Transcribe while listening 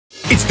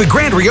The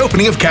grand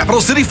reopening of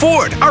Capital City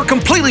Ford. Our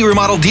completely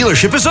remodeled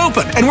dealership is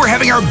open, and we're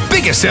having our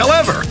biggest sale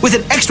ever with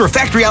an extra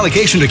factory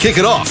allocation to kick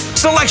it off.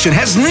 Selection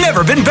has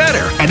never been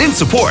better. And in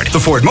support, the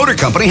Ford Motor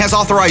Company has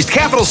authorized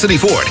Capital City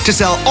Ford to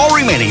sell all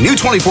remaining new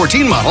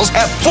 2014 models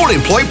at Ford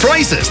employee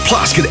prices.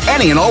 Plus, get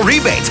any and all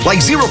rebates like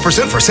 0%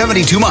 for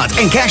 72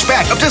 months and cash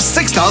back up to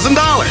 $6,000.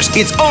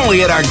 It's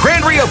only at our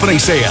grand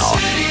reopening sale.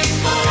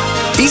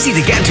 Easy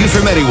to get to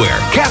from anywhere.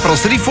 Capital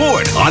City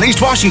Ford on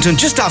East Washington,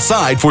 just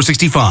outside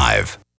 465.